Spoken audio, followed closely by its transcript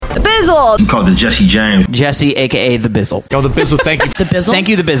The Bizzle. Called the Jesse James. Jesse, a.k.a. The Bizzle. Oh, the Bizzle, thank you. The Bizzle? Thank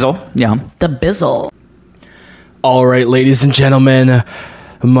you, The Bizzle. Yeah. The Bizzle. All right, ladies and gentlemen,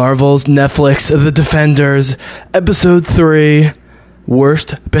 Marvel's Netflix, The Defenders, Episode 3,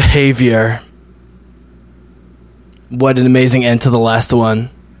 Worst Behavior. What an amazing end to the last one.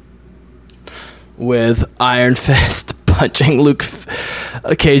 With Iron Fist punching Luke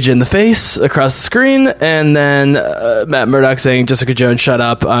Cage in the face across the screen, and then Matt Murdock saying, Jessica Jones, shut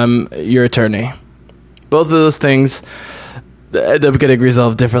up, I'm your attorney. Both of those things end up getting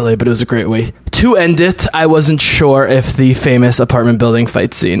resolved differently, but it was a great way to end it. I wasn't sure if the famous apartment building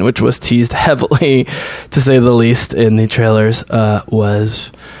fight scene, which was teased heavily, to say the least, in the trailers,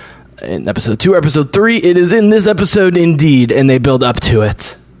 was in episode 2 or episode 3. It is in this episode indeed, and they build up to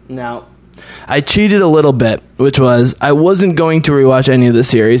it. Now, I cheated a little bit, which was I wasn't going to rewatch any of the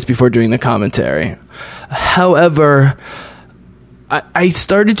series before doing the commentary. However, I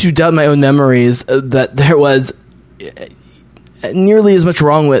started to doubt my own memories that there was nearly as much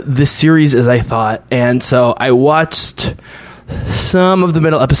wrong with this series as I thought, and so I watched some of the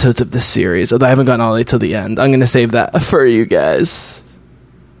middle episodes of this series, although I haven't gotten all the way to the end. I'm going to save that for you guys.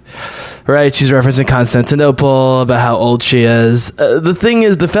 Right, she's referencing Constantinople, about how old she is. The thing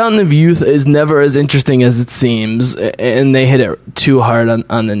is, the Fountain of Youth is never as interesting as it seems, and they hit it too hard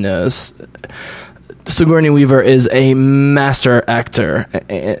on the nose. Sigourney Weaver is a master actor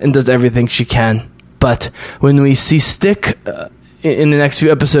and does everything she can. But when we see Stick in the next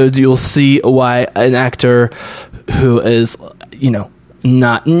few episodes, you'll see why an actor who is,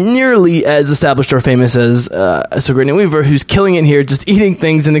 not nearly as established or famous as Sigourney Weaver, who's killing it here, just eating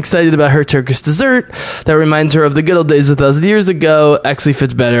things and excited about her Turkish dessert that reminds her of the good old days 1,000 years ago, actually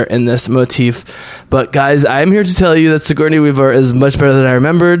fits better in this motif. But guys, I'm here to tell you that Sigourney Weaver is much better than I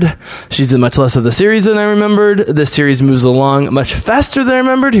remembered. She's in much less of the series than I remembered. This series moves along much faster than I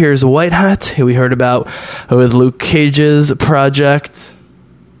remembered. Here's White Hat, who we heard about with Luke Cage's project.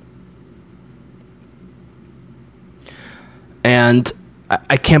 And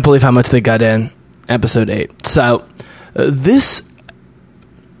I can't believe how much they got in episode 8. So, this,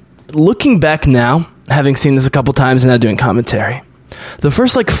 looking back now, having seen this a couple times and now doing commentary, the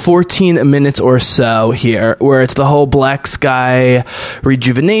first 14 minutes or so here, where it's the whole black sky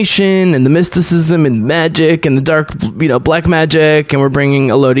rejuvenation and the mysticism and magic and the dark, black magic, and we're bringing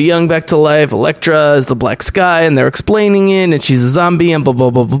Elodie Young back to life. Elektra is the black sky, and they're explaining it, and she's a zombie, and blah, blah,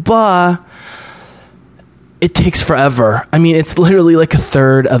 blah, blah, blah. It takes forever. I mean, it's literally like a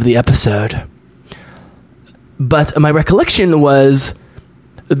third of the episode. But my recollection was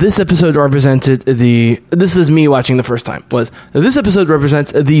this episode represented this is me watching the first time, was this episode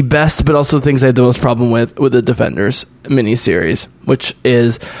represents the best, but also things I had the most problem with the Defenders miniseries, which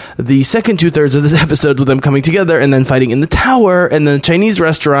is the second 2/3 of this episode with them coming together and then fighting in the tower and the Chinese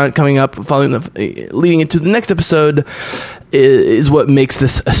restaurant coming up, leading into the next episode, is what makes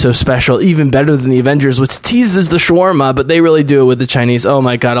this so special, even better than the Avengers, which teases the shawarma, but they really do it with the Chinese. Oh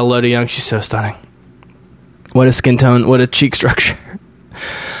my god, Elodie Young, she's so stunning. What a skin tone, what a cheek structure.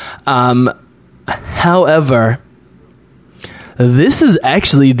 However, this is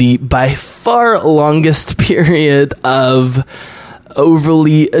actually the by far longest period of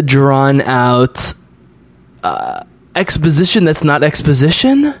overly drawn out exposition that's not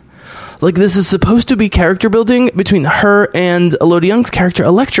exposition. This is supposed to be character building between her and Elodie Young's character,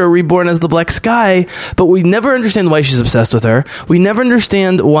 Elektra, reborn as the Black Sky, but we never understand why she's obsessed with her. We never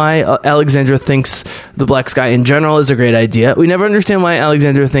understand why Alexandra thinks the Black Sky in general is a great idea. We never understand why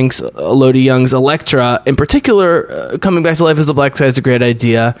Alexandra thinks Elodie Young's Elektra, in particular, coming back to life as the Black Sky is a great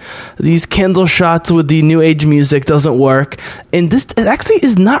idea. These candle shots with the new age music doesn't work, and this actually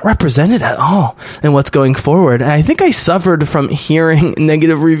is not represented at all in what's going forward. And I think I suffered from hearing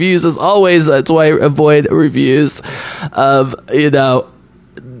negative reviews as always. That's why I avoid reviews of,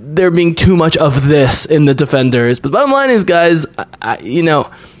 there being too much of this in the Defenders. But bottom line is, guys, having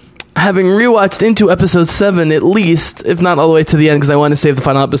rewatched into episode 7 at least, if not all the way to the end, because I want to save the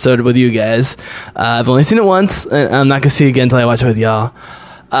final episode with you guys. I've only seen it once, and I'm not going to see it again until I watch it with y'all.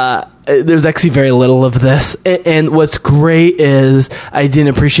 There's actually very little of this, and what's great is I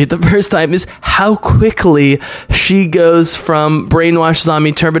didn't appreciate the first time is how quickly she goes from brainwashed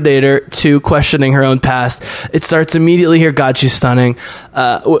zombie Terminator to questioning her own past. It starts immediately here. God, she's stunning.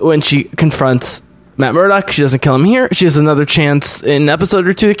 When she confronts Matt Murdock, she doesn't kill him here. She has another chance in an episode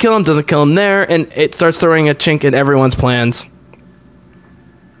or two to kill him, doesn't kill him there, and it starts throwing a chink in everyone's plans.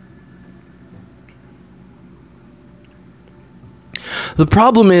 The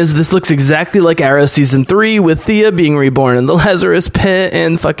problem is, this looks exactly like Arrow Season 3, with Thea being reborn in the Lazarus Pit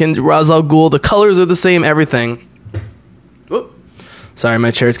and fucking Ra's al Ghul. The colors are the same, everything. Whoop. Sorry,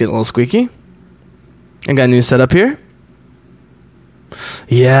 my chair's getting a little squeaky. I got a new setup here.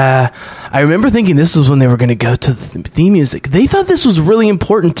 Yeah, I remember thinking this was when they were going to go to the theme music. They thought this was really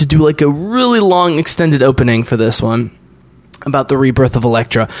important to do like a really long extended opening for this one about the rebirth of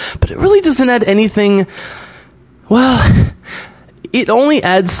Elektra, but it really doesn't add anything. Well, it only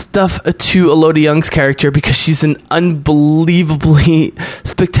adds stuff to Elodie Young's character because she's an unbelievably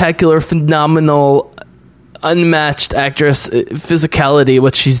spectacular, phenomenal, unmatched actress. Physicality,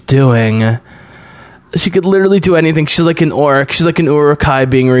 what she's doing. She could literally do anything. She's like an orc. She's like an Uruk-hai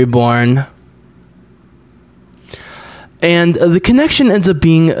being reborn. And the connection ends up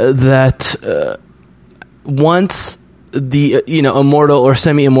being that once the immortal or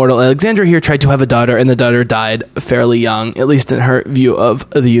semi-immortal Alexandra here tried to have a daughter, and the daughter died fairly young, at least in her view of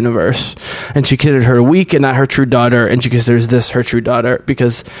the universe. And she considered her weak and not her true daughter, and she considers this her true daughter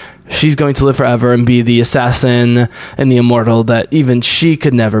because she's going to live forever and be the assassin and the immortal that even she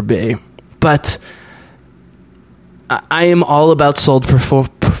could never be. But I am all about sold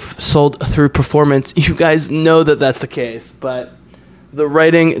through performance. You guys know that that's the case, but the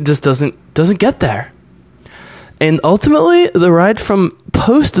writing just doesn't get there. And ultimately, the ride from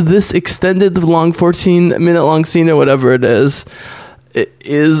post this extended long 14-minute long scene or whatever it is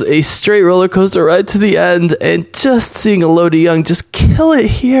a straight roller coaster ride to the end. And just seeing Elodie Yung just kill it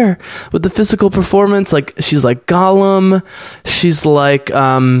here with the physical performance. Like, she's like Gollum. She's like,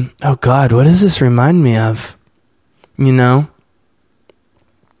 oh God, what does this remind me of? You know?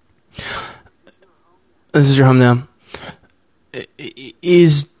 This is your home now.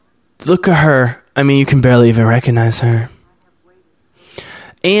 Look at her. I mean, you can barely even recognize her.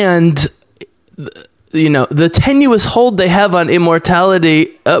 And, the tenuous hold they have on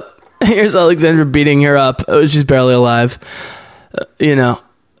immortality. Oh, here's Alexandra beating her up. Oh, she's barely alive. The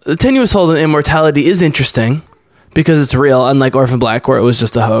tenuous hold on immortality is interesting because it's real, unlike Orphan Black, where it was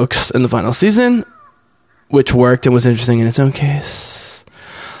just a hoax in the final season, which worked and was interesting in its own case.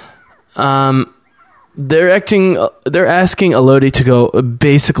 They're asking Elodie to go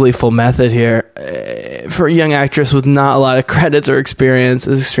basically full method here. For a young actress with not a lot of credits or experience,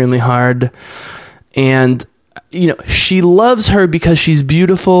 is extremely hard. And, she loves her because she's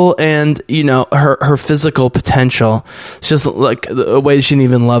beautiful and, her physical potential. It's just like a way she didn't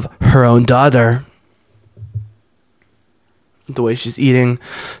even love her own daughter. The way she's eating,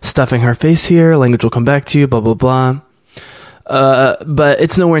 stuffing her face here, language will come back to you, blah, blah, blah. But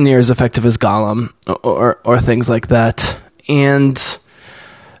it's nowhere near as effective as Gollum or things like that. And,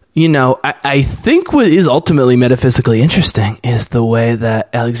 I think what is ultimately metaphysically interesting is the way that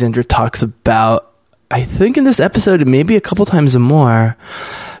Alexandra talks about, I think in this episode, and maybe a couple times more,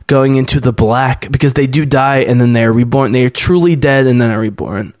 going into the black, because they do die and then they're reborn. They are truly dead and then are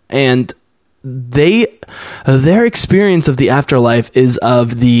reborn. And their experience of the afterlife is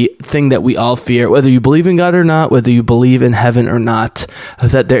of the thing that we all fear, whether you believe in God or not, whether you believe in heaven or not,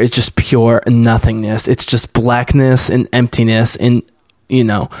 that there is just pure nothingness. It's just blackness and emptiness and,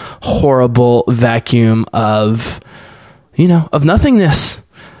 horrible vacuum of nothingness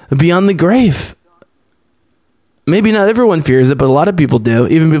beyond the grave. Maybe not everyone fears it, but a lot of people do.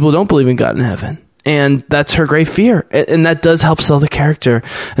 Even people who don't believe in God and heaven. And that's her great fear. And that does help sell the character.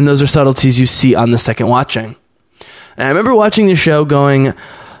 And those are subtleties you see on the second watching. And I remember watching the show going,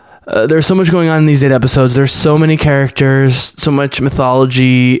 there's so much going on in these 8 episodes. There's so many characters, so much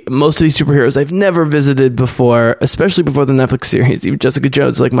mythology. Most of these superheroes I've never visited before, especially before the Netflix series. Even Jessica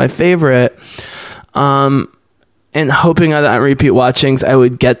Jones, like my favorite. And hoping on repeat watchings, I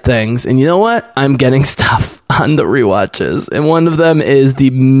would get things. And you know what? I'm getting stuff on the rewatches. And one of them is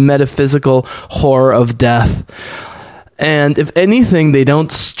the metaphysical horror of death. And if anything, they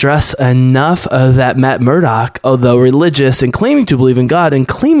don't stress enough that Matt Murdock, although religious and claiming to believe in God and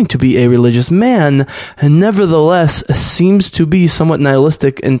claiming to be a religious man, nevertheless seems to be somewhat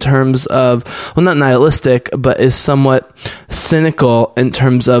nihilistic in terms of, well, not nihilistic, but is somewhat cynical in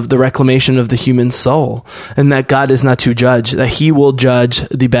terms of the reclamation of the human soul. And that God is not to judge, that he will judge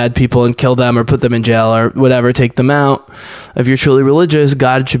the bad people and kill them or put them in jail or whatever, take them out. If you're truly religious,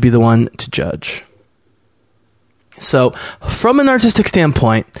 God should be the one to judge. So, from an artistic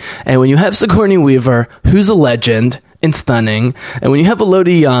standpoint, and when you have Sigourney Weaver, who's a legend and stunning, and when you have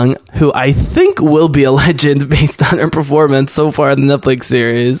Elodie Yung, who I think will be a legend based on her performance so far in the Netflix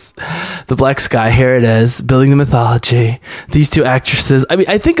series, The Black Sky, here it is, building the mythology, these two actresses. I mean,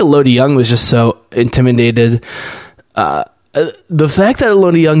 I think Elodie Yung was just so intimidated. The fact that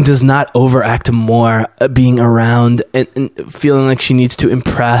Elodie Yung does not overact more being around and feeling like she needs to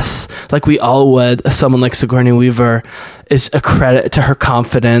impress, like we all would, someone like Sigourney Weaver, is a credit to her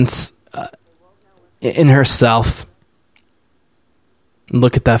confidence in herself.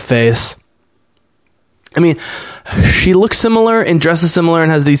 Look at that face. I mean, she looks similar and dresses similar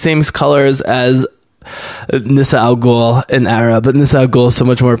and has these same colors as Nissa Al Ghul in Ara, but Nissa Al Ghul is so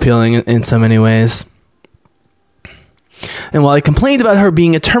much more appealing in so many ways. And while I complained about her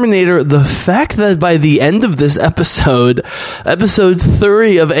being a Terminator, the fact that by the end of this episode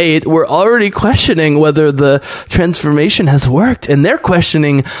 3 of 8, we're already questioning whether the transformation has worked. And they're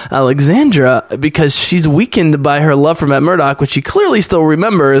questioning Alexandra because she's weakened by her love for Matt Murdock, which she clearly still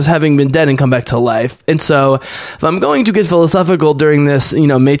remembers having been dead and come back to life. And so if I'm going to get philosophical during this,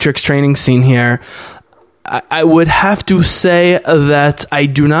 Matrix training scene here, I would have to say that I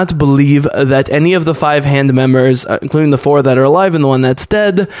do not believe that any of the 5 hand members, including the 4 that are alive and the one that's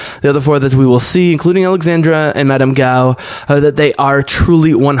dead, the other 4 that we will see, including Alexandra and Madame Gao, that they are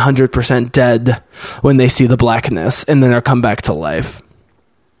truly 100% dead when they see the blackness and then are come back to life.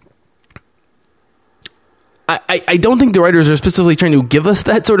 I don't think the writers are specifically trying to give us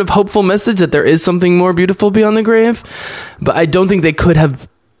that sort of hopeful message that there is something more beautiful beyond the grave, but I don't think they could have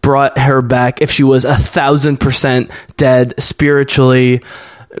brought her back if she was 1,000% dead spiritually,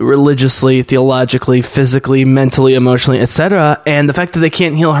 religiously, theologically, physically, mentally, emotionally, etc. And the fact that they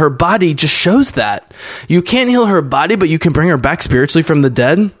can't heal her body just shows that. You can't heal her body, but you can bring her back spiritually from the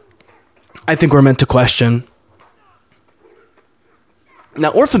dead. I think we're meant to question. Now,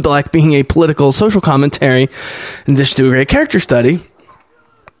 Orphan Black being a political social commentary in addition to a great character study,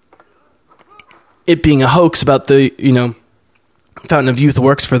 it being a hoax about the, Fountain of Youth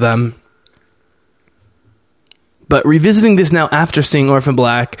works for them. But revisiting this now after seeing Orphan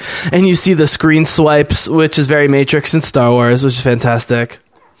Black, and you see the screen swipes, which is very Matrix and Star Wars, which is fantastic.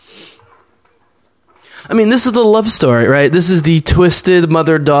 I mean, this is the love story, right? This is the twisted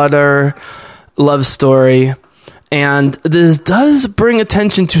mother-daughter love story. And this does bring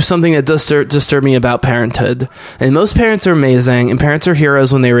attention to something that does disturb me about parenthood. And most parents are amazing, and parents are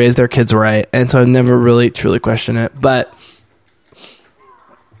heroes when they raise their kids right. And so I never really truly question it. But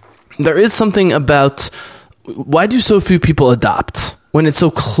there is something about why do so few people adopt when it's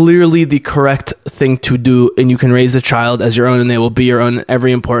so clearly the correct thing to do, and you can raise the child as your own and they will be your own in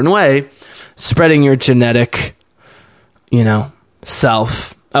every important way, spreading your genetic,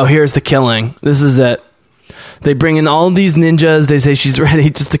 self. Oh, here's the killing. This is it. They bring in all these ninjas. They say she's ready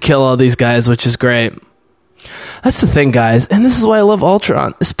just to kill all these guys, which is great. That's the thing, guys, and this is why I love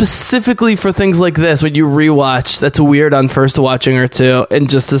Ultron, specifically for things like this, when you rewatch, that's weird on first watching or two, and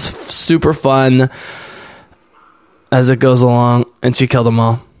just this super fun as it goes along, and she killed them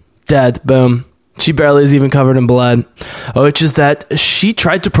all. Dead, boom. She barely is even covered in blood, which is that she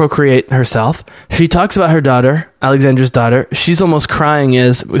tried to procreate herself. She talks about her daughter, Alexandra's daughter. She's almost crying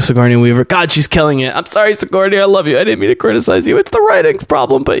as Sigourney Weaver. God, she's killing it. I'm sorry, Sigourney, I love you. I didn't mean to criticize you. It's the writing's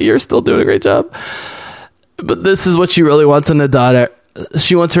problem, but you're still doing a great job. But this is what she really wants in a daughter.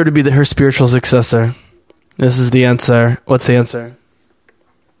 She wants her to be her spiritual successor. This is the answer. What's the answer?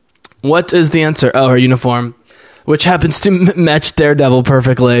 What is the answer? Oh, her uniform, which happens to match Daredevil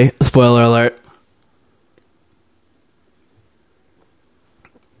perfectly. Spoiler alert.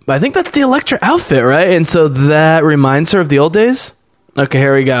 But I think that's the Elektra outfit, right? And so that reminds her of the old days? Okay,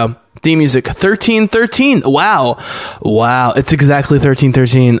 here we go. Theme music, 1313. Wow. It's exactly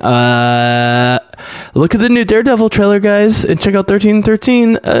 1313. Look at the new Daredevil trailer, guys, and check out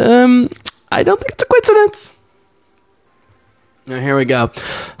 1313. I don't think it's a coincidence. Now, here we go.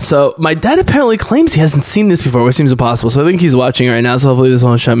 So my dad apparently claims he hasn't seen this before, which seems impossible. So I think he's watching right now. So hopefully this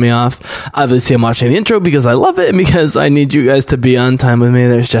won't shut me off. Obviously, I'm watching the intro because I love it and because I need you guys to be on time with me.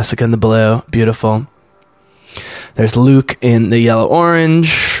 There's Jessica in the blue. Beautiful. There's Luke in the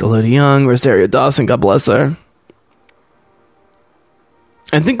yellow-orange, Elodie Young, Rosario Dawson, God bless her.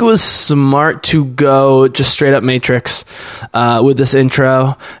 I think it was smart to go just straight up Matrix with this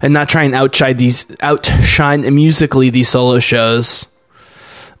intro and not try and outshine musically these solo shows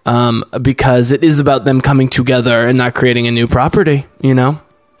because it is about them coming together and not creating a new property,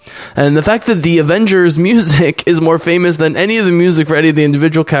 And the fact that the Avengers music is more famous than any of the music for any of the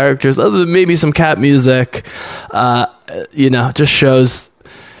individual characters, other than maybe some Cap music, just shows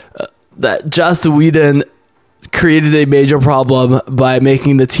that Joss Whedon created a major problem by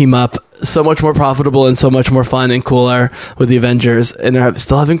making the team up so much more profitable and so much more fun and cooler with the Avengers, and they're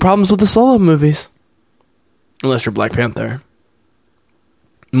still having problems with the solo movies. Unless you're Black Panther.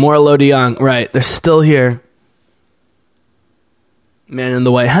 More Elodie Young, right, they're still here. Man in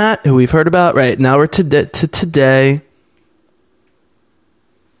the White Hat, who we've heard about. Right, now we're to today.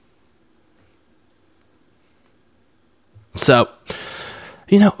 So,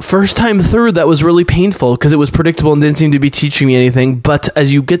 first time through, that was really painful because it was predictable and didn't seem to be teaching me anything. But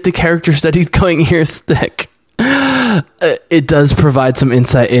as you get the character studies going, here's thick. it does provide some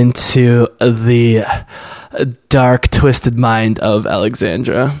insight into the dark, twisted mind of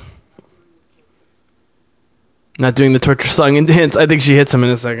Alexandra. Not doing the torture song and dance. I think she hits him in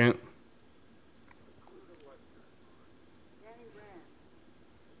a second.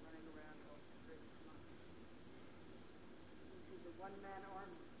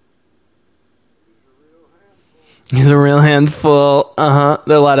 He's a real handful. There are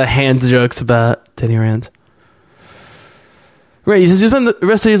a lot of hand jokes about Danny Rand. Right, he says he's spent the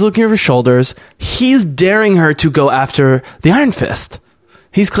rest of the day looking over his shoulders. He's daring her to go after the Iron Fist.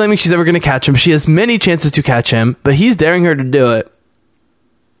 He's claiming she's never going to catch him. She has many chances to catch him, but he's daring her to do it.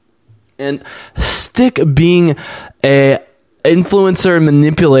 And Stick being a influencer and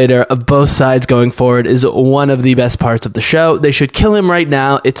manipulator of both sides going forward is one of the best parts of the show. They should kill him right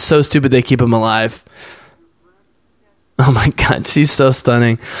now. It's so stupid they keep him alive. Oh my god, she's so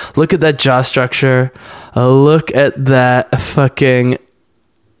stunning. Look at that jaw structure. Look at that fucking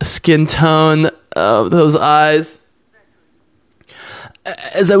skin tone of those eyes.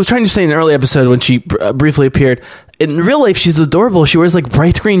 As I was trying to say in an early episode when she briefly appeared, in real life she's adorable. She wears like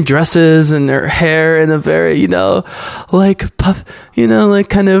bright green dresses and her hair in a very, like puff, like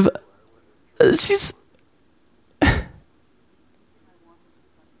kind of, she's...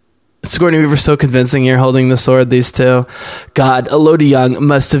 Sigourney Weaver's so convincing here holding the sword, these two. God, Elodie Yung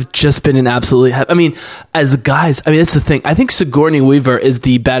must have just been an absolutely... as guys, that's the thing. I think Sigourney Weaver is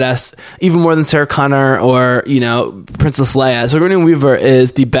the badass, even more than Sarah Connor or, Princess Leia. Sigourney Weaver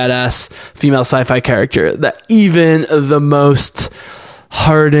is the badass female sci-fi character that even the most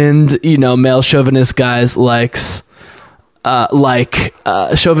hardened, male chauvinist guys likes.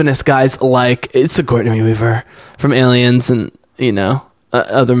 Chauvinist guys like it's Sigourney Weaver from Aliens and,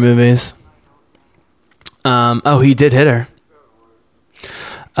 other movies. He did hit her.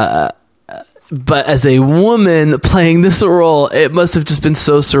 But as a woman playing this role, it must have just been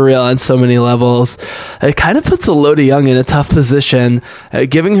so surreal on so many levels. It kind of puts Elodie Yung in a tough position,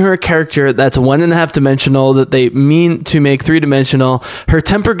 giving her a character that's 1.5 dimensional that they mean to make 3-dimensional. Her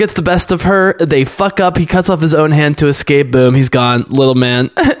temper gets the best of her. They fuck up. He cuts off his own hand to escape. Boom, he's gone. Little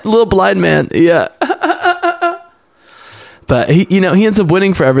man. Little blind man. Yeah. But he ends up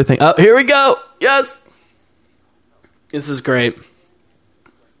winning for everything. Oh, here we go. Yes. This is great.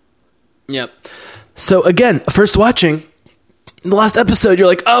 Yep. So again, first watching in the last episode, you're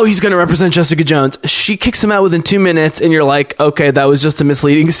like, oh, he's going to represent Jessica Jones. She kicks him out within 2 minutes, and you're like, okay, that was just a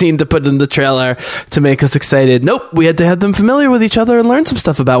misleading scene to put in the trailer to make us excited. Nope, we had to have them familiar with each other and learn some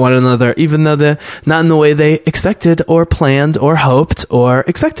stuff about one another, even though they're not in the way they expected or planned or hoped or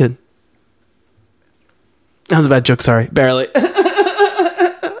expected. That was a bad joke, sorry. Barely.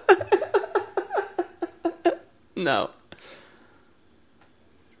 No.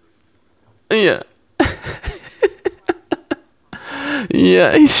 Yeah.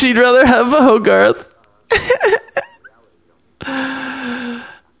 Yeah, she'd rather have a Hogarth.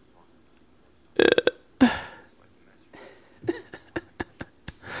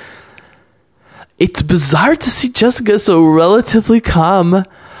 It's bizarre to see Jessica so relatively calm.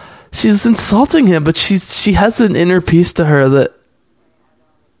 She's insulting him, but she has an inner peace to her that...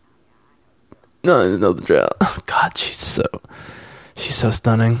 No, I know the drill. Oh, God, she's so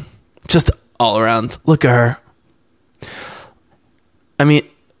stunning. Just all around. Look at her.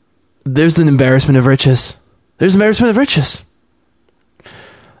 There's an embarrassment of riches. There's embarrassment of riches.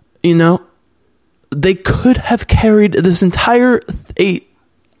 They could have carried this entire 8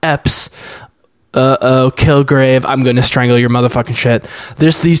 eps. Kilgrave, I'm going to strangle your motherfucking shit.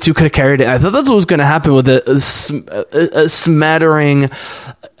 These two could have carried it. I thought that's what was going to happen with a smattering,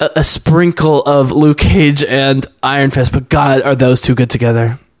 a sprinkle of Luke Cage and Iron Fist, but God, are those two good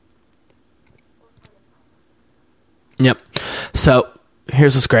together. Yep. So,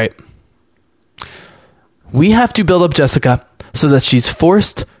 here's what's great. We have to build up Jessica so that she's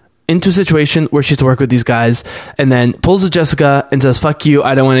forced into a situation where she has to work with these guys, and then pulls with Jessica and says, fuck you,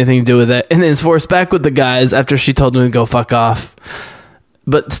 I don't want anything to do with it, and then is forced back with the guys after she told them to go fuck off,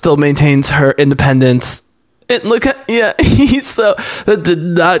 but still maintains her independence. And look at, that did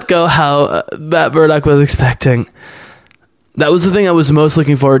not go how Matt Murdock was expecting. That was the thing I was most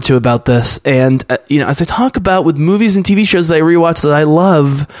looking forward to about this. And, as I talk about with movies and TV shows that I rewatch that I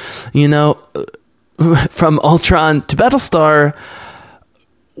love, from Ultron to Battlestar,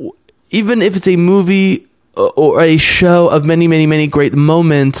 even if it's a movie or a show of many, many, many great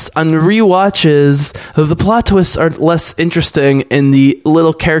moments, on rewatches, the plot twists are less interesting, and the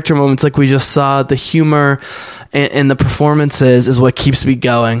little character moments like we just saw, the humor and the performances is what keeps me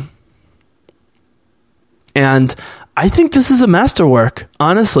going. And I think this is a masterwork.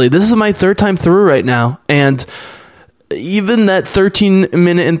 Honestly, this is my 3rd time through right now, and even that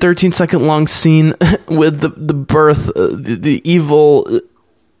 13-minute and 13-second long scene with the birth, the evil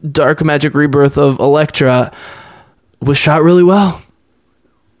dark magic rebirth of Elektra was shot really well.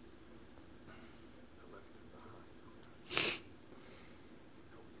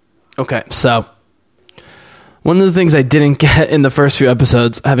 Okay, so one of the things I didn't get in the first few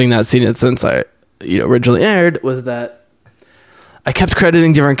episodes, having not seen it since I originally aired, was that I kept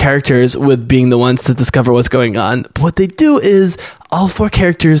crediting different characters with being the ones to discover what's going on. But what they do is all 4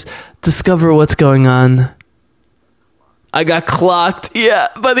 characters discover what's going on. I got clocked,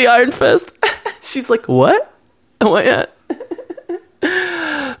 by the Iron Fist. She's like, what? What yet?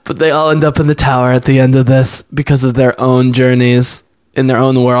 But they all end up in the tower at the end of this because of their own journeys in their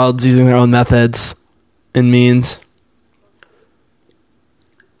own worlds, using their own methods and means.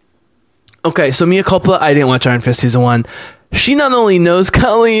 Okay, so Mia Coppola, I didn't watch Iron Fist season 1. She not only knows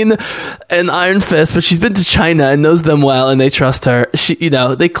Colleen and Iron Fist, but she's been to China and knows them well, and they trust her. She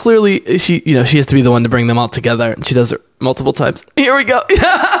has to be the one to bring them all together, and she does it multiple times. Here we go.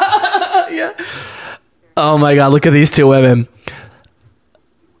 Yeah. Oh my God, look at these 2 women.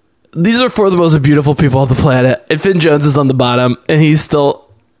 These are 4 of the most beautiful people on the planet, and Finn Jones is on the bottom, and he's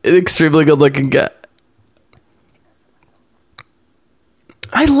still an extremely good-looking guy.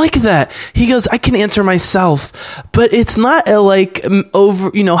 I like that. He goes, I can answer myself, but it's not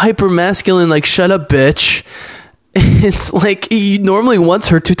a hyper masculine, like, shut up, bitch. It's like he normally wants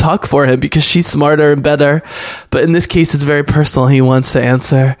her to talk for him because she's smarter and better. But in this case, it's very personal. He wants to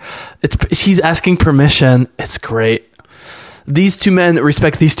answer. He's asking permission. It's great. These 2 men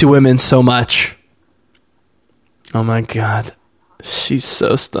respect these 2 women so much. Oh my God. She's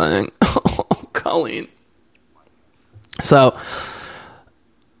so stunning. Oh, Colleen. So,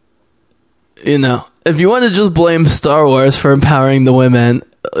 if you want to just blame Star Wars for empowering the women,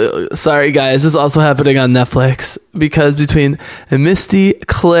 sorry guys, this is also happening on Netflix, because between Misty,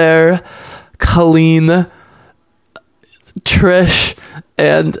 Claire, Colleen, Trish,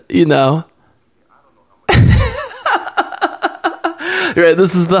 and right,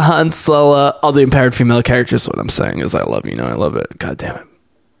 this is the Han Solo, all the empowered female characters. What I'm saying is I love I love it. God damn it.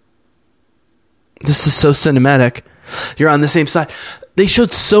 This is so cinematic. You're on the same side. They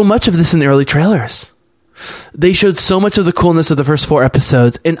showed so much of this in the early trailers. They showed so much of the coolness of the first 4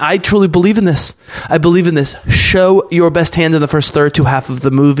 episodes, and I truly believe in this. I believe in this. Show your best hand in the first third to half of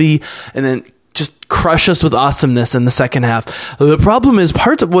the movie, and then just crush us with awesomeness in the second half. The problem is,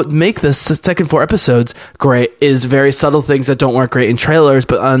 part of what make the second 4 episodes great is very subtle things that don't work great in trailers,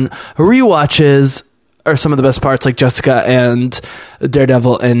 but on rewatches are some of the best parts, like Jessica and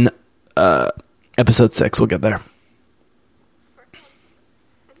Daredevil in episode 6. We'll get there.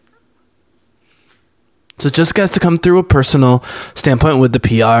 So Jessica has to come through a personal standpoint with the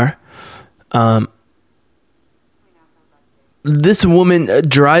PR. This woman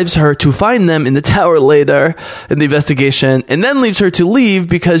drives her to find them in the tower later in the investigation, and then leaves her to leave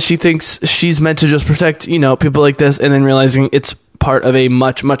because she thinks she's meant to just protect, people like this, and then realizing it's part of a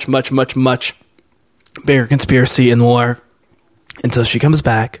much, much, much, much, much bigger conspiracy and war. Until she comes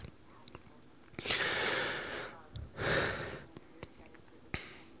back.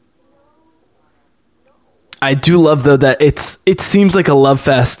 I do love, though, that it seems like a love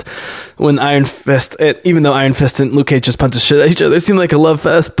fest when Iron Fist, even though Iron Fist and Luke Cage just punch the shit at each other, it seems like a love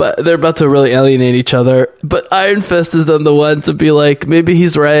fest, but they're about to really alienate each other. But Iron Fist is then the one to be like, maybe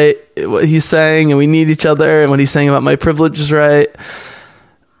he's right, what he's saying, and we need each other, and what he's saying about my privilege is right.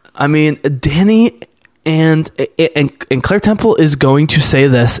 I mean, Danny and Claire Temple is going to say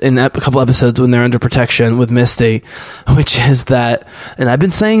this in a couple episodes when they're under protection with Misty, which is that, and I've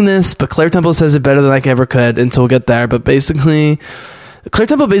been saying this, but Claire Temple says it better than I ever could, and so we'll get there. But basically, Claire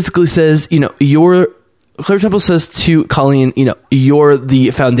Temple basically says, Claire Temple says to Colleen, you're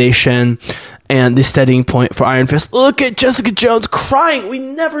the foundation and the steadying point for Iron Fist. Look at Jessica Jones crying. We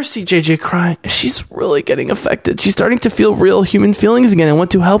never see JJ crying. She's really getting affected. She's starting to feel real human feelings again and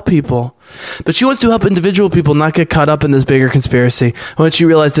want to help people. But she wants to help individual people not get caught up in this bigger conspiracy. When she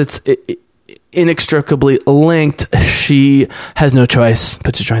realized it's inextricably linked, she has no choice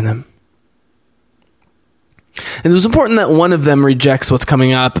but to join them. And it was important that one of them rejects what's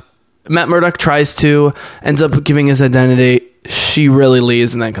coming up. Matt Murdock tries to, ends up giving his identity. She really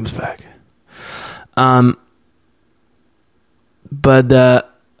leaves and then comes back.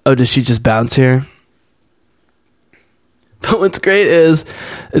 Does she just bounce here? But what's great is,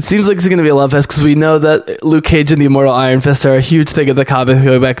 it seems like it's going to be a love fest because we know that Luke Cage and the Immortal Iron Fist are a huge thing of the comics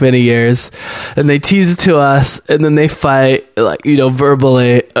going back many years. And they tease it to us, and then they fight,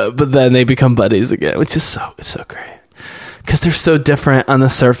 verbally, but then they become buddies again, which is so great. because they're so different on the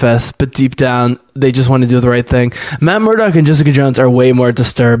surface, but deep down, they just want to do the right thing. Matt Murdock and Jessica Jones are way more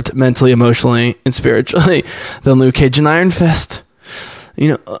disturbed mentally, emotionally, and spiritually than Luke Cage and Iron Fist. You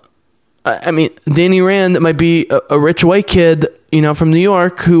know, I mean, Danny Rand might be a rich white kid, you know, from New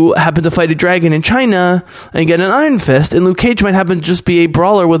York who happened to fight a dragon in China and get an Iron Fist. And Luke Cage might happen to just be a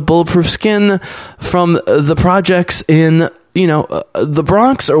brawler with bulletproof skin from the projects in, you know, the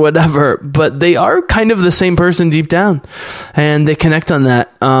Bronx or whatever. But they are kind of the same person deep down. And they connect on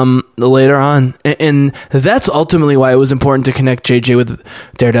that later on. And that's ultimately why it was important to connect JJ with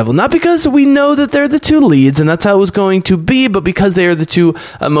Daredevil. Not because we know that they're the two leads and that's how it was going to be, but because they are the two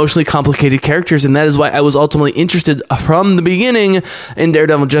emotionally complicated characters. And that is why I was ultimately interested from the beginning in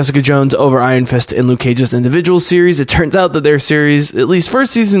Daredevil, Jessica Jones over Iron Fist and Luke Cage's individual series. It turns out that their series, at least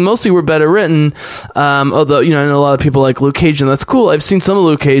first season, mostly were better written. Although, you know, I know a lot of people like Luke Cage, and that's cool. I've seen some of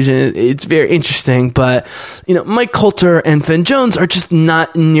Luke Cage, and it's very interesting. But, you know, Mike Coulter and Finn Jones are just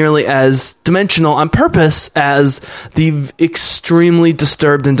not nearly as dimensional on purpose as the extremely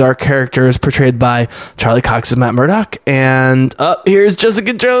disturbed and dark characters portrayed by Charlie Cox and Matt Murdock. And here's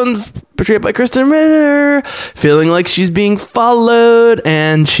Jessica Jones, portrayed by Kristen Ritter, feeling like she's being followed,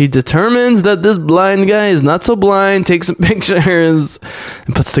 and she determines that this blind guy is not so blind, takes some pictures,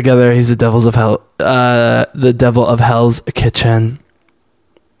 and puts together he's the devil of Hell's Kitchen.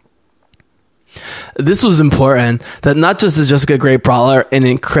 This was important, that not just is Jessica a great brawler and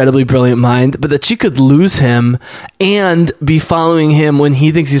an incredibly brilliant mind, but that she could lose him and be following him when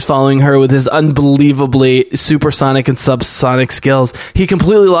he thinks he's following her with his unbelievably supersonic and subsonic skills. He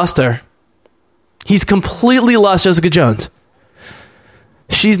completely lost her. He's completely lost Jessica Jones.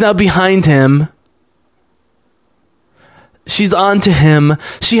 She's now behind him. She's on to him.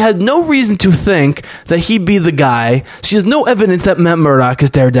 She had no reason to think that he'd be the guy. She has no evidence that Matt Murdock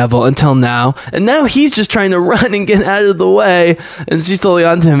is Daredevil until now. And now he's just trying to run and get out of the way. And she's totally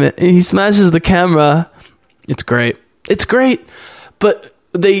on to him. And he smashes the camera. It's great. It's great. But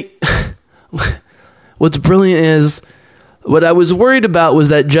what's brilliant is, what I was worried about was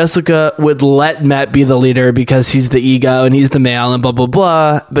that Jessica would let Matt be the leader because he's the ego and he's the male and blah, blah,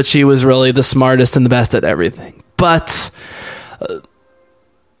 blah. But she was really the smartest and the best at everything. But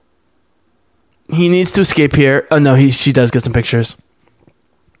he needs to escape here. Oh, no, she does get some pictures.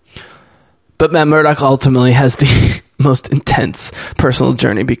 But Matt Murdock ultimately has the most intense personal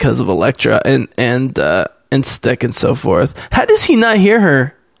journey because of Elektra and Stick and so forth. How does he not hear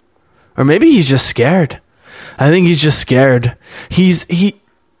her? Or maybe he's just scared. I think he's just scared. He's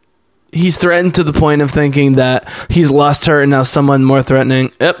threatened to the point of thinking that he's lost her and now someone more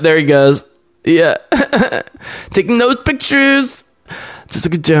threatening. Yep, there he goes. Yeah. Taking those pictures.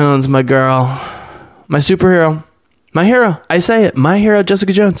 Jessica Jones, my girl. My superhero. My hero. I say it. My hero,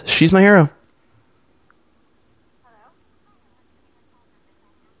 Jessica Jones. She's my hero.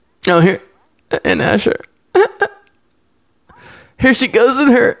 Oh, here. And Asher. Here she goes in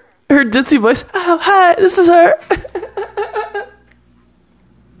her ditzy voice. Oh, hi. This is her.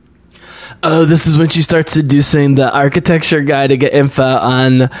 Oh, this is when she starts seducing the architecture guy to get info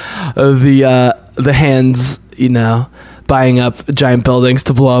on the hands, you know, buying up giant buildings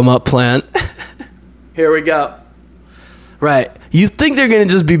to blow them up plan. Here we go. Right. You think they're going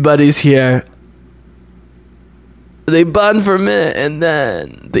to just be buddies here. They bond for a minute, and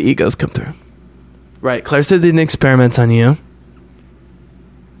then the egos come through. Right. Claire said they didn't experiment on you.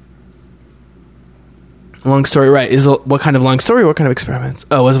 Long story, right. What kind of long story? What kind of experiments?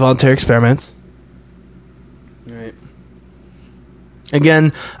 Oh, it was voluntary experiments. Right.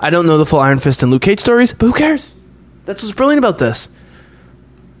 Again, I don't know the full Iron Fist and Luke Cage stories, but who cares? That's what's brilliant about this.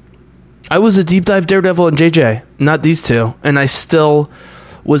 I was a deep dive Daredevil and JJ, not these two, and I still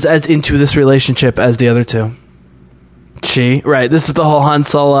was as into this relationship as the other two. Right. This is the whole Han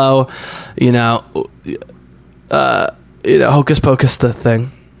Solo, hocus pocus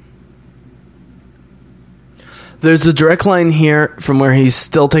thing. There's a direct line here from where he's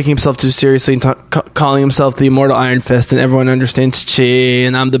still taking himself too seriously and calling himself the immortal Iron Fist, and everyone understands Chi,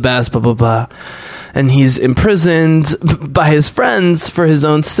 and I'm the best, blah, blah, blah. And he's imprisoned by his friends for his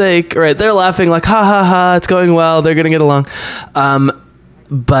own sake. Right? They're laughing like, ha, ha, ha, it's going well, they're going to get along.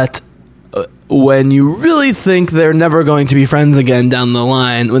 But when you really think they're never going to be friends again down the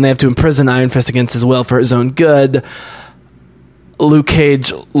line, when they have to imprison Iron Fist against his will for his own good, Luke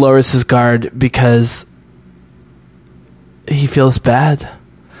Cage lowers his guard because he feels bad,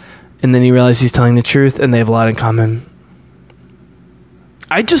 and then he realizes he's telling the truth, and they have a lot in common.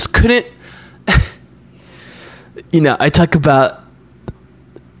 I just couldn't I talk about,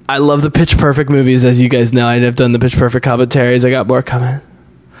 I love the Pitch Perfect movies, as you guys know. I've done the Pitch Perfect commentaries. I got more coming.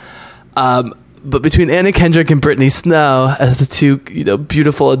 But between Anna Kendrick and Brittany Snow as the two,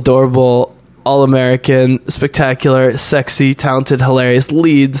 beautiful, adorable, all-American, spectacular, sexy, talented, hilarious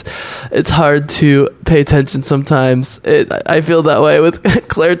leads, it's hard to pay attention sometimes. I feel that way with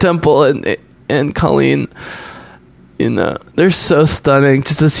Claire Temple and Colleen. They're so stunning,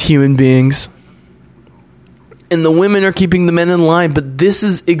 just as human beings. And the women are keeping the men in line, but this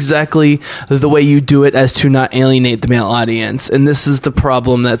is exactly the way you do it as to not alienate the male audience. And this is the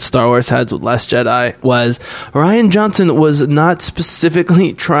problem that Star Wars had with Last Jedi, was Rian Johnson was not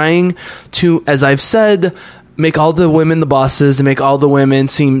specifically trying to, as I've said, make all the women the bosses and make all the women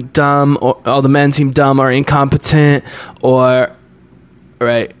seem dumb, or all the men seem dumb or incompetent, or,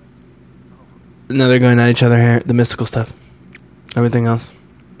 right. Now they're going at each other here, the mystical stuff, everything else.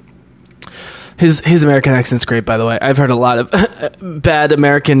 His American accent's great, by the way. I've heard a lot of bad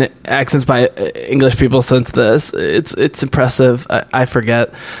American accents by English people since this. It's impressive. I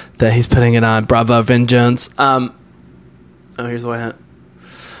forget that he's putting it on. Bravo, Vin Jones. Here's the white hat.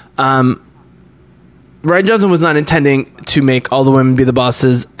 Rian Johnson was not intending to make all the women be the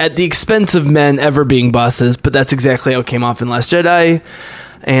bosses at the expense of men ever being bosses, but that's exactly how it came off in Last Jedi.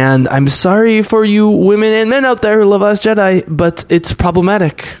 And I'm sorry for you women and men out there who love Last Jedi, but it's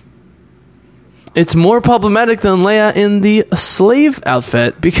problematic. It's more problematic than Leia in the slave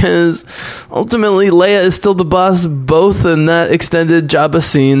outfit, because ultimately Leia is still the boss, both in that extended Jabba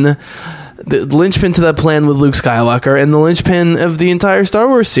scene, the linchpin to that plan with Luke Skywalker, and the linchpin of the entire Star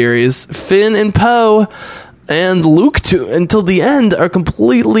Wars series. Finn and Poe and Luke, until the end, are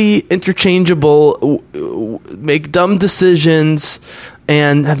completely interchangeable, make dumb decisions,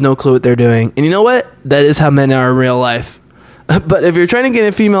 and have no clue what they're doing. And you know what? That is how men are in real life. But if you're trying to get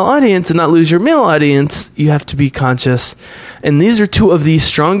a female audience and not lose your male audience, you have to be conscious. And these are two of the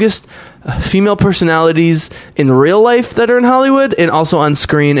strongest female personalities in real life that are in Hollywood and also on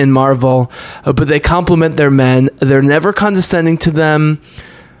screen in Marvel. But they complement their men. They're never condescending to them.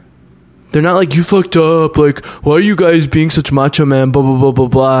 They're not like, you fucked up, like, why are you guys being such macho man, blah, blah, blah, blah,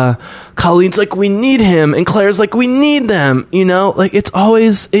 blah. Colleen's like, we need him, and Claire's like, we need them, Like,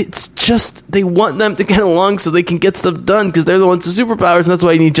 it's just, they want them to get along so they can get stuff done, because they're the ones with superpowers, and that's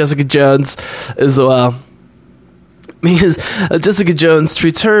why you need Jessica Jones as well. Because Jessica Jones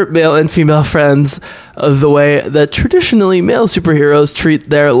treats her male and female friends the way that traditionally male superheroes treat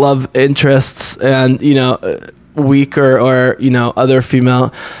their love interests and, weak or other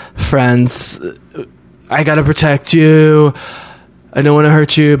female friends. I gotta protect you, I don't want to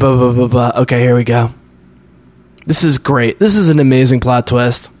hurt you, blah blah blah blah. Okay, here we go. This is great. This is an amazing plot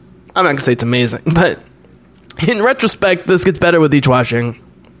twist. I'm not gonna say it's amazing, but in retrospect, this gets better with each watching.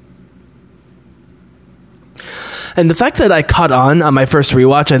 And the fact that I caught on my first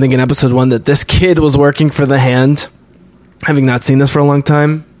rewatch, I think in episode 1, that this kid was working for the Hand, having not seen this for a long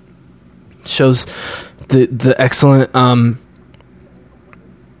time, shows the excellent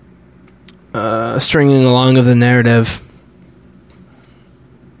stringing along of the narrative.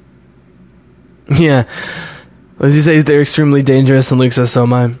 Yeah. What does he say? They're extremely dangerous, and Luke says, so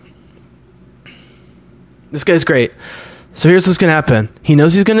am I. This guy's great. So here's what's going to happen. He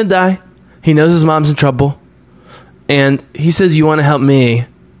knows he's going to die. He knows his mom's in trouble. And he says, you want to help me.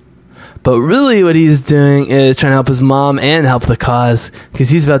 But really what he's doing is trying to help his mom and help the cause, because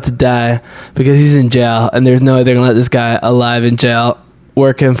he's about to die, because he's in jail, and there's no way they're going to let this guy alive in jail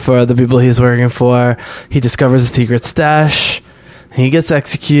working for the people he's working for. He discovers a secret stash. He gets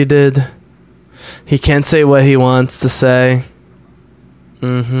executed. He can't say what he wants to say.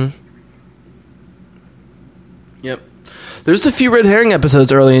 Yep. There's a few red herring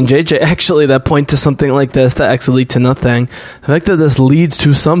episodes early in JJ, actually, that point to something like this that actually lead to nothing. The fact that this leads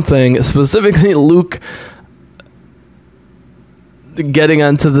to something, specifically Luke getting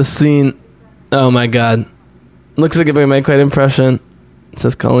onto the scene. Oh my god. Looks like it might make quite an impression,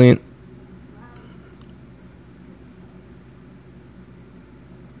 says Colleen.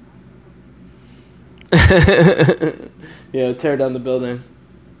 Yeah, tear down the building.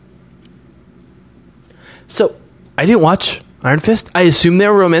 So, I didn't watch Iron Fist. I assumed they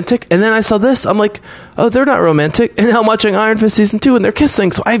were romantic, and then I saw this. I'm like, oh, they're not romantic. And now I'm watching Iron Fist Season 2, and they're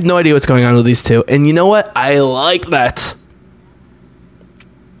kissing, so I have no idea what's going on with these two. And you know what? I like that.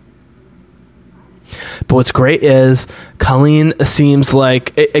 But what's great is Colleen seems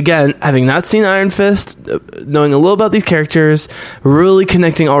like, again, having not seen Iron Fist, knowing a little about these characters, really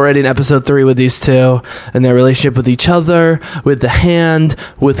connecting already in episode 3 with these two, and their relationship with each other, with the Hand,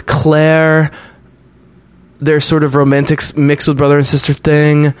 with Claire, their sort of romantic mixed with brother and sister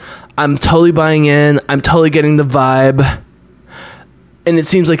thing. I'm totally buying in. I'm totally getting the vibe. And it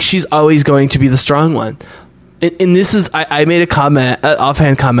seems like she's always going to be the strong one. And this is, I made a comment, an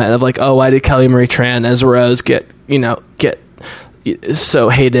offhand comment of like, oh, why did Kelly Marie Tran as Rose get so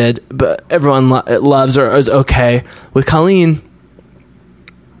hated, but everyone loves or is okay with Colleen.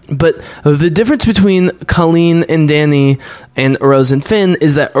 But the difference between Colleen and Danny and Rose and Finn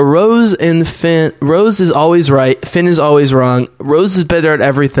is that Rose is always right, Finn is always wrong. Rose is better at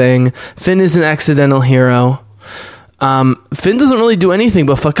everything. Finn is an accidental hero. Finn doesn't really do anything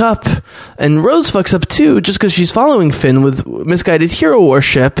but fuck up, and Rose fucks up too, just because she's following Finn with misguided hero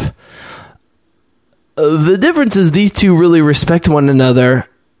worship. The difference is these two really respect one another,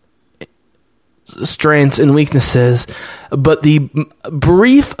 strengths and weaknesses, but the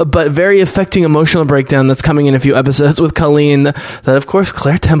brief but very affecting emotional breakdown that's coming in a few episodes with Colleen, that of course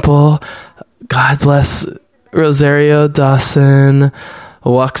Claire Temple, God bless Rosario Dawson,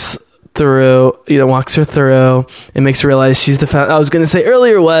 walks her through and makes her realize she's the I was going to say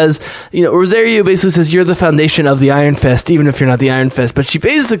earlier was, Rosario basically says you're the foundation of the Iron Fist, even if you're not the Iron Fist, but she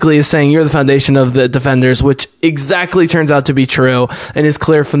basically is saying you're the foundation of the Defenders, which exactly turns out to be true and is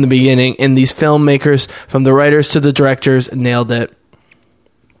clear from the beginning, and these filmmakers, from the writers to the directors, nailed it.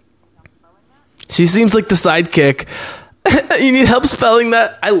 She seems like the sidekick. You need help spelling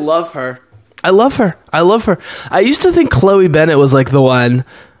that? I love her. I used to think Chloe Bennett was like the one,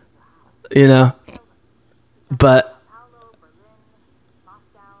 but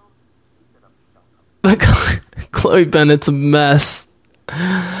Chloe Bennett's a mess.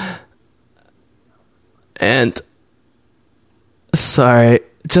 And sorry,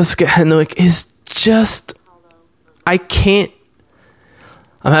 Jessica Henwick is just, I'm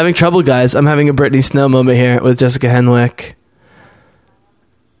having trouble, guys. I'm having a Brittany Snow moment here with Jessica Henwick.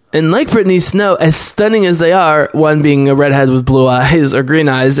 And like Brittany Snow, as stunning as they are, one being a redhead with blue eyes or green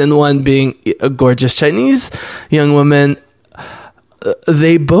eyes, and one being a gorgeous Chinese young woman,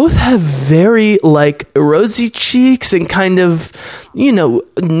 they both have very rosy cheeks and kind of,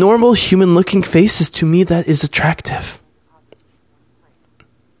 normal human looking faces. To me, that is attractive.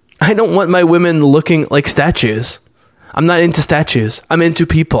 I don't want my women looking like statues. I'm not into statues. I'm into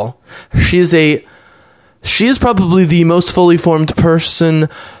people. She is probably the most fully formed person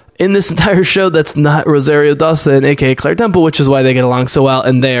in this entire show that's not Rosario Dawson, aka Claire Temple, which is why they get along so well,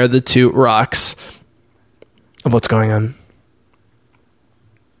 and they are the two rocks of what's going on.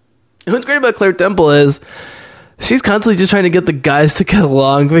 And what's great about Claire Temple is she's constantly just trying to get the guys to get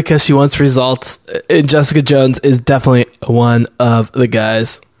along because she wants results, and Jessica Jones is definitely one of the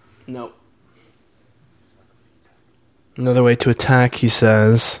guys. Nope. Another way to attack, he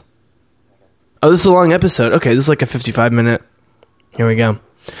says. Oh, this is a long episode. Okay, this is like a 55-minute. Here we go.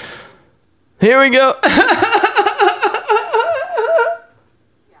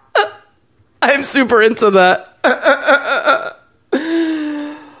 I'm super into that.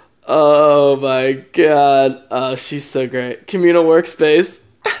 Oh my god. Oh, she's so great. Communal workspace.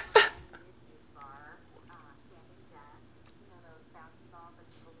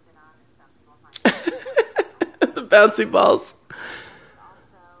 The bouncy balls.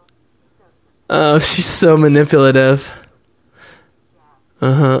 Oh, she's so manipulative.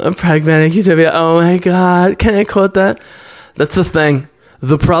 I'm pragmatic. Oh my god. Can I quote that? That's the thing.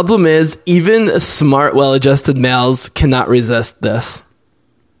 The problem is, even smart, well-adjusted males cannot resist this.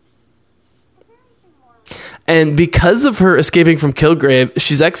 And because of her escaping from Kilgrave,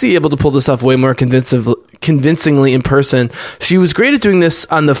 she's actually able to pull this off way more convincingly in person. She was great at doing this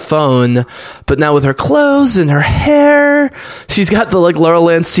on the phone, but now with her clothes and her hair, she's got the Laurel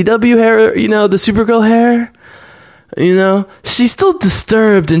Lance CW hair, the Supergirl hair. She's still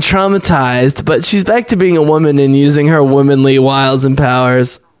disturbed and traumatized, but she's back to being a woman and using her womanly wiles and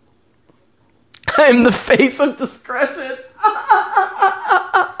powers. I'm the face of discretion.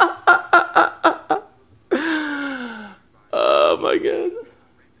 Oh my god.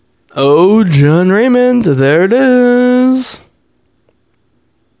 Oh, John Raymond, there it is.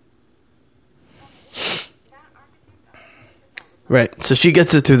 Right, so she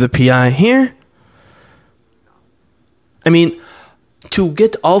gets it through the PI here. I mean, to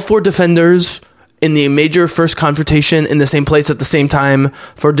get all four Defenders in the major first confrontation in the same place at the same time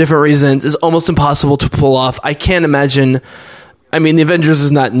for different reasons is almost impossible to pull off. I can't imagine. I mean, the Avengers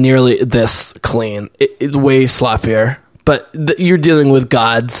is not nearly this clean. It's way sloppier. But you're dealing with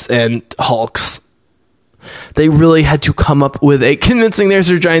gods and Hulks. They really had to come up with a convincing... There's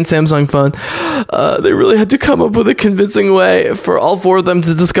your giant Samsung phone. They really had to come up with a convincing way for all four of them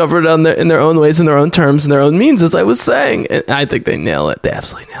to discover it in their own ways, in their own terms, in their own means, as I was saying. And I think they nail it. They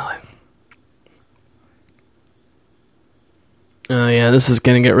absolutely nail it. Oh, yeah, this is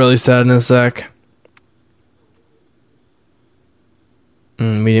going to get really sad in a sec. We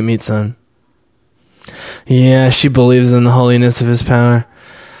didn't meet, son. Yeah, she believes in the holiness of his power.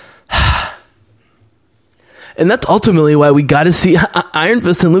 And that's ultimately why we got to see Iron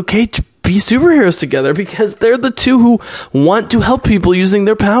Fist and Luke Cage be superheroes together, because they're the two who want to help people using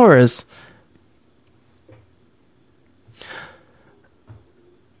their powers.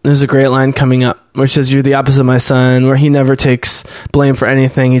 There's a great line coming up which says, "You're the opposite of my son," where he never takes blame for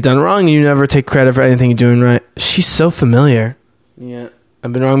anything he's done wrong, and you never take credit for anything you're doing right. She's so familiar. Yeah,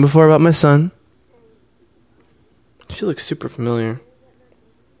 I've been wrong before about my son. She looks super familiar.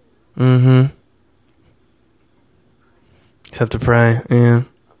 Except to pray, yeah.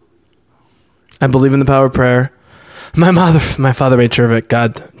 I believe in the power of prayer. My father made sure of it.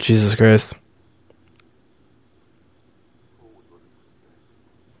 God, Jesus Christ.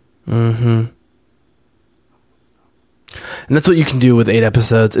 And that's what you can do with 8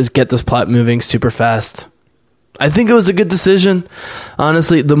 episodes, is get this plot moving super fast. I think it was a good decision.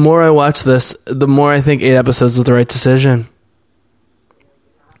 Honestly, the more I watch this, the more I think 8 episodes was the right decision.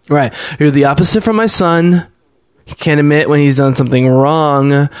 Right. You're the opposite from my son. He can't admit when he's done something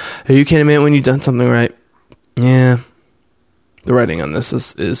wrong. You can't admit when you've done something right. Yeah. The writing on this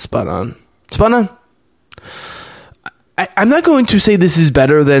is spot on. Spot on. I'm not going to say this is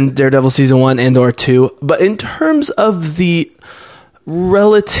better than Daredevil Season 1 and or 2, but in terms of the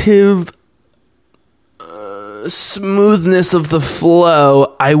relative smoothness of the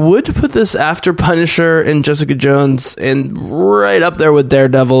flow, I would put this after Punisher and Jessica Jones, and right up there with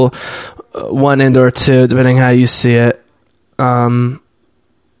Daredevil 1 and or 2, depending how you see it. Getting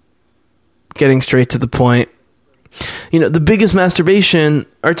straight to the point. The biggest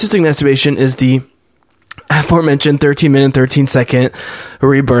artistic masturbation, is the aforementioned 13-minute, 13-second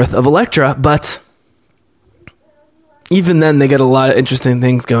rebirth of Elektra, but even then they get a lot of interesting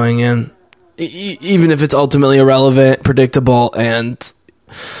things going in, even if it's ultimately irrelevant, predictable, and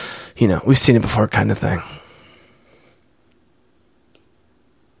we've seen it before kind of thing.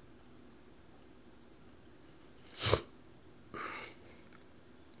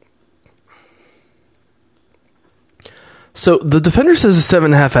 So The Defender says a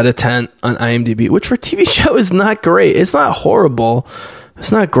 7.5 out of 10 on IMDb, which for a TV show is not great. It's not horrible.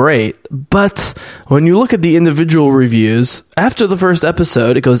 It's not great. But when you look at the individual reviews, after the first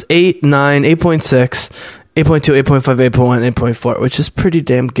episode, it goes 8, 9, 8.6, 8.2, 8.5, 8.1, 8.4, which is pretty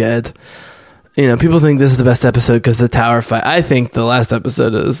damn good. People think this is the best episode because of the tower fight. I think the last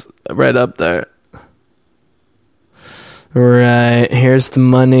episode is right up there. Right, here's the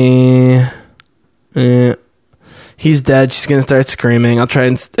money. He's dead. She's going to start screaming. I'll try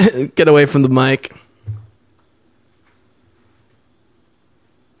and get away from the mic.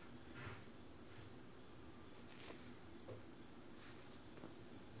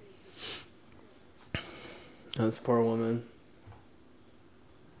 Oh, this poor woman.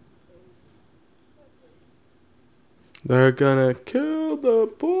 They're gonna kill the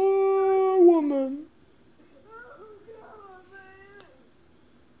poor woman.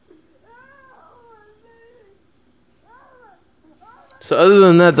 So other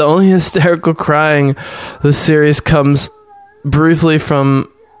than that, the only hysterical crying this series comes briefly from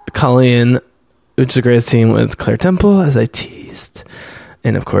Colleen, which is a great scene with Claire Temple, as I teased.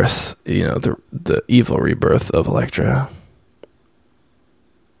 And of course, the evil rebirth of Elektra.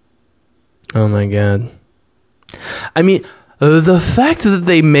 Oh my god. I mean, the fact that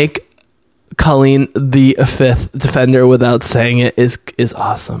they make Colleen the 5th Defender without saying it is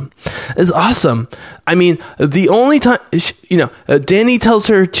awesome. It's awesome. I mean, the only time, Danny tells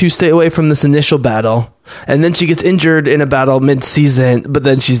her to stay away from this initial battle, and then she gets injured in a battle mid-season, but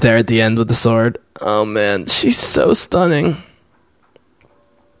then she's there at the end with the sword. Oh man, she's so stunning.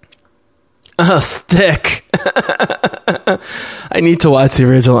 Oh, stick. I need to watch the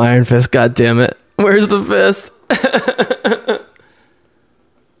original Iron Fist, god damn it. Where's the fist?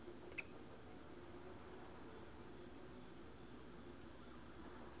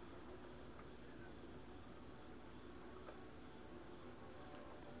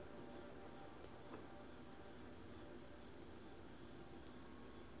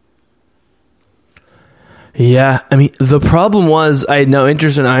 Yeah, I mean, the problem was I had no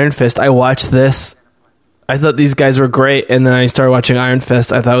interest in Iron Fist. I watched this. I thought these guys were great, and then I started watching Iron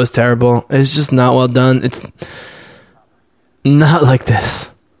Fist. I thought it was terrible. It's just not well done. It's not like this.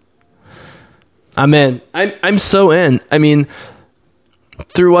 I'm in. I'm so in. I mean,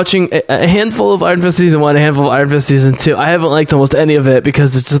 through watching a handful of Iron Fist Season 1, a handful of Iron Fist Season 2, I haven't liked almost any of it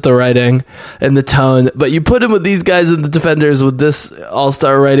because it's just the writing and the tone. But you put him with these guys in the Defenders with this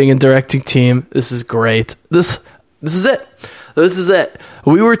all-star writing and directing team. This is great. This is it. This is it.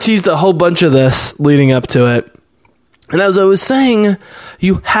 We were teased a whole bunch of this leading up to it. And as I was saying,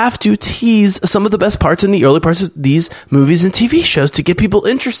 you have to tease some of the best parts in the early parts of these movies and TV shows to get people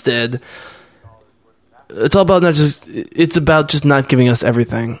interested. It's all about it's about just not giving us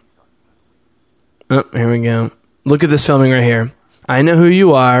everything. Oh, here we go. Look at this filming right here. I know who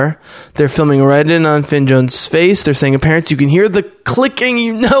you are. They're filming right in on Finn Jones' face. They're saying, parents, you can hear the clicking.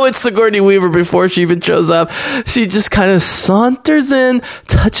 You know it's Sigourney Weaver before she even shows up. She just kind of saunters in,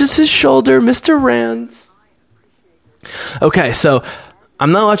 touches his shoulder, Mr. Rand. Okay, so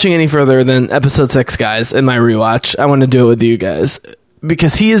I'm not watching any further than episode 6, guys, in my rewatch. I want to do it with you guys.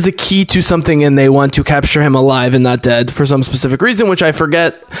 Because he is the key to something and they want to capture him alive and not dead for some specific reason, which I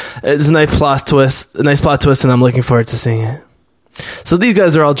forget. It's a nice plot twist, and I'm looking forward to seeing it. So these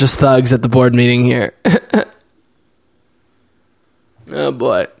guys are all just thugs at the board meeting here. Oh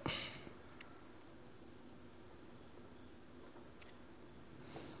boy.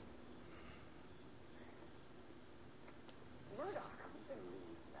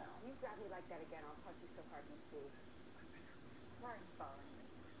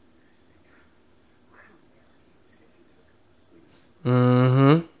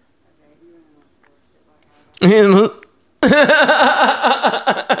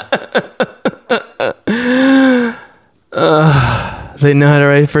 They know how to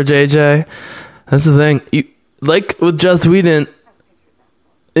write for JJ. That's the thing. Like with Joss Whedon,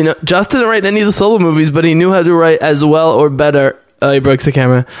 Joss didn't write any of the solo movies, but he knew how to write as well or better. He breaks the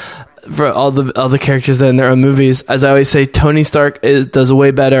camera for all the characters in their own movies. As I always say, Tony Stark does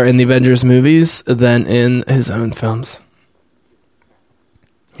way better in the Avengers movies than in his own films.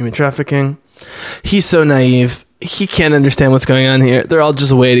 Human trafficking. He's so naive. He can't understand what's going on here. They're all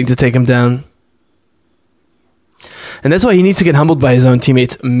just waiting to take him down. And that's why he needs to get humbled by his own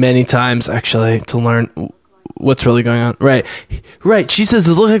teammates many times, actually, to learn what's really going on. Right. She says,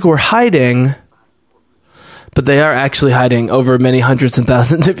 it looks like we're hiding, but they are actually hiding over many hundreds and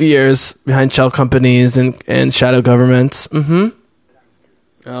thousands of years behind shell companies and shadow governments. Oh,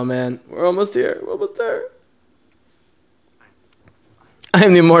 man. We're almost here. We're almost there. I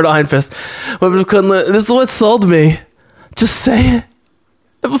am the immortal Iron Fist. Weapon of Kunlun. This is what sold me. Just say it.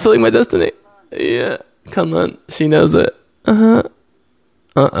 I'm fulfilling my destiny. Yeah. Kunlun. She knows it.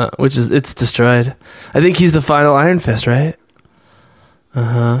 Which is, it's destroyed. I think he's the final Iron Fist, right?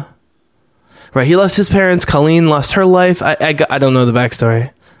 Right, he lost his parents. Colleen lost her life. I don't know the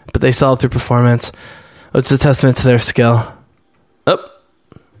backstory, but they saw it through performance. It's a testament to their skill. Oh.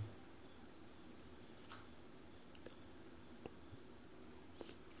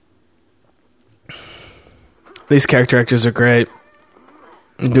 These character actors are great.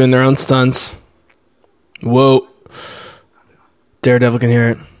 Doing their own stunts. Whoa. Daredevil can hear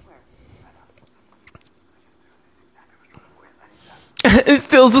it. It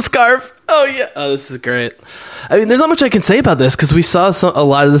steals the scarf. Oh, yeah. Oh, this is great. I mean, there's not much I can say about this because we saw a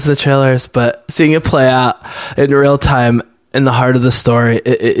lot of this in the trailers, but seeing it play out in real time in the heart of the story,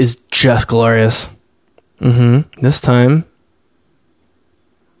 it is just glorious. This time.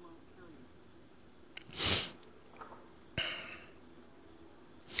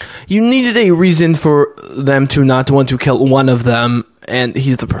 You needed a reason for them to not want to kill one of them, and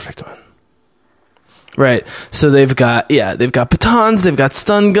he's the perfect one. Right. So they've got batons, they've got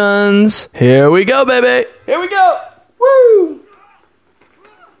stun guns. Here we go, baby. Here we go. Woo!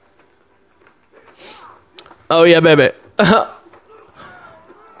 Oh, yeah, baby.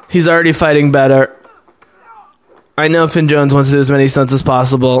 He's already fighting better. I know Finn Jones wants to do as many stunts as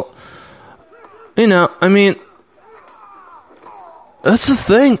possible. I mean, that's the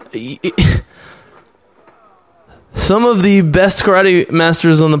thing. Some of the best karate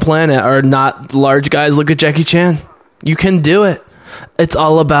masters on the planet are not large guys. Look at Jackie Chan. You can do it. It's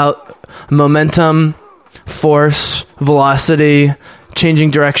all about momentum, force, velocity,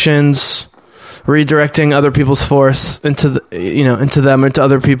 changing directions, redirecting other people's force into them or to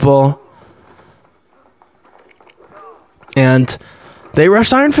other people. And they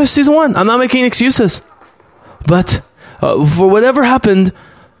rushed Iron Fist season 1. I'm not making excuses. But for whatever happened,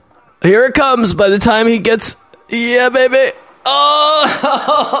 here it comes by the time he gets... Yeah, baby. Oh,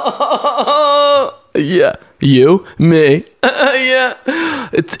 yeah. You, me. Yeah.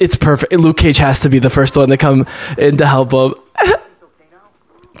 It's perfect. Luke Cage has to be the first one to come in to help him.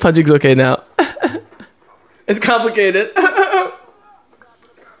 Punching's okay now. It's complicated.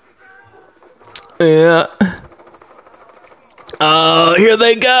 Yeah. Oh, here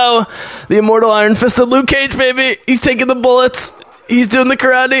they go. The immortal Iron Fisted Luke Cage, baby. He's taking the bullets. He's doing the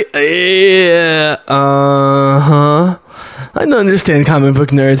karate. Yeah. I don't understand comic book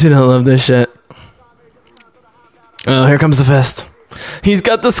nerds who don't love this shit. Oh, here comes the fist. He's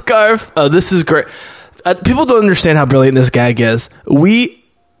got the scarf. Oh, this is great. People don't understand how brilliant this gag is. We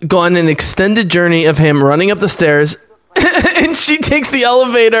go on an extended journey of him running up the stairs, and she takes the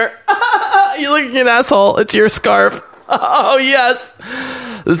elevator. You look like an asshole. It's your scarf. Oh, yes.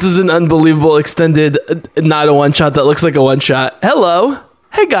 This is an unbelievable extended, not a one-shot that looks like a one-shot. Hello.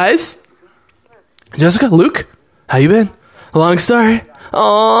 Hey, guys. Jessica, Luke, how you been? Long story.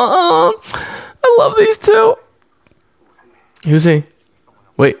 Oh, I love these two. Who's he?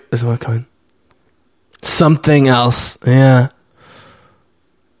 Wait, there's one coming. Something else. Yeah.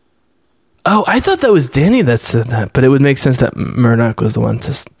 Oh, I thought that was Danny that said that, but it would make sense that Murdoch was the one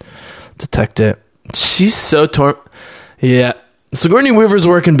to detect it. She's so torn. Yeah. Sigourney Weaver's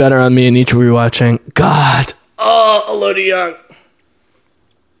working better on me in each rewatching. God. Oh, Elodie Young.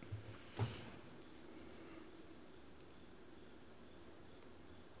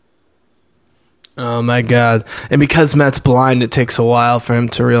 Oh my God. And because Matt's blind, it takes a while for him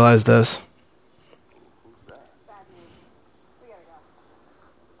to realize this.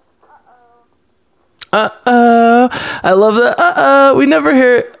 Uh-oh. I love that. Uh-oh. We never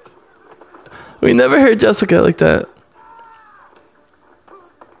hear Jessica like that.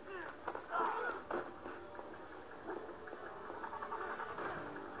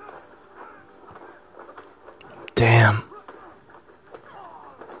 Damn.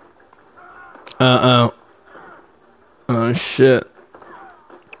 Uh-oh. Oh, shit.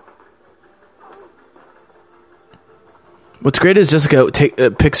 What's great is Jessica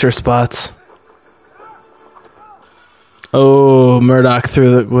picks her spots. Oh, Murdoch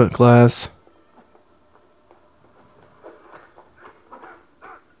through the glass.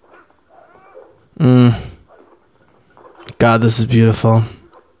 God, this is beautiful.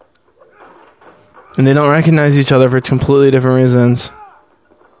 And they don't recognize each other for completely different reasons.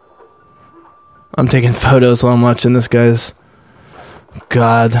 I'm taking photos while I'm watching this, guys.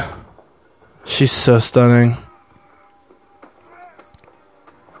 God. She's so stunning.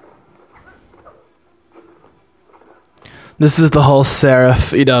 This is the whole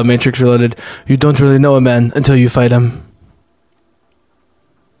Seraph, Matrix related. You don't really know a man until you fight him.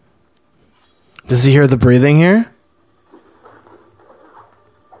 Does he hear the breathing here?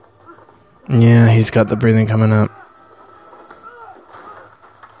 Yeah, he's got the breathing coming up.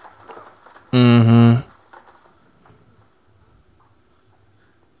 Mm-hmm.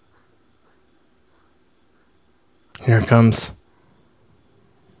 Here it comes.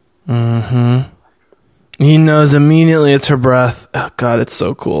 Mm-hmm. He knows immediately it's her breath. Oh, God, it's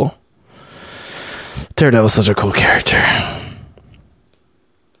so cool. Daredevil's such a cool character.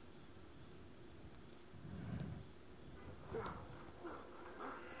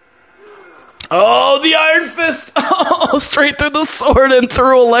 Oh, the Iron Fist! Oh, straight through the sword and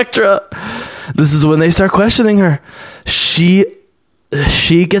through Elektra. This is when they start questioning her. She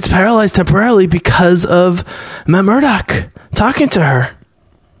gets paralyzed temporarily because of Matt Murdock talking to her.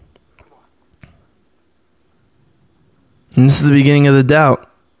 And this is the beginning of the doubt.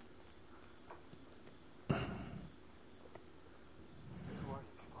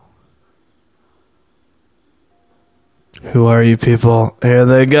 Who are you people? Here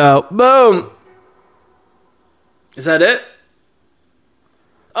they go. Boom! Is that it?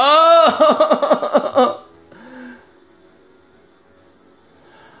 Oh!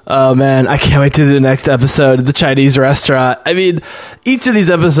 Oh, man. I can't wait to do the next episode, the Chinese restaurant. I mean, each of these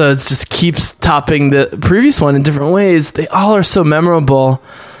episodes just keeps topping the previous one in different ways. They all are so memorable.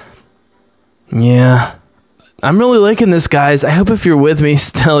 Yeah. I'm really liking this, guys. I hope if you're with me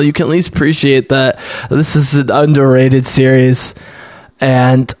still, you can at least appreciate that this is an underrated series.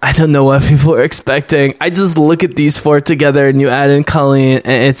 And I don't know what people are expecting. I just look at these four together and you add in Colleen,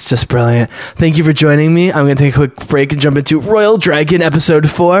 and it's just brilliant. Thank you for joining me. I'm going to take a quick break and jump into Royal Dragon episode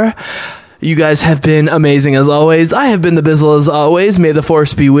 4. You guys have been amazing as always. I have been the Bizzle as always. May the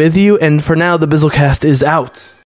Force be with you. And for now, the Bizzlecast is out.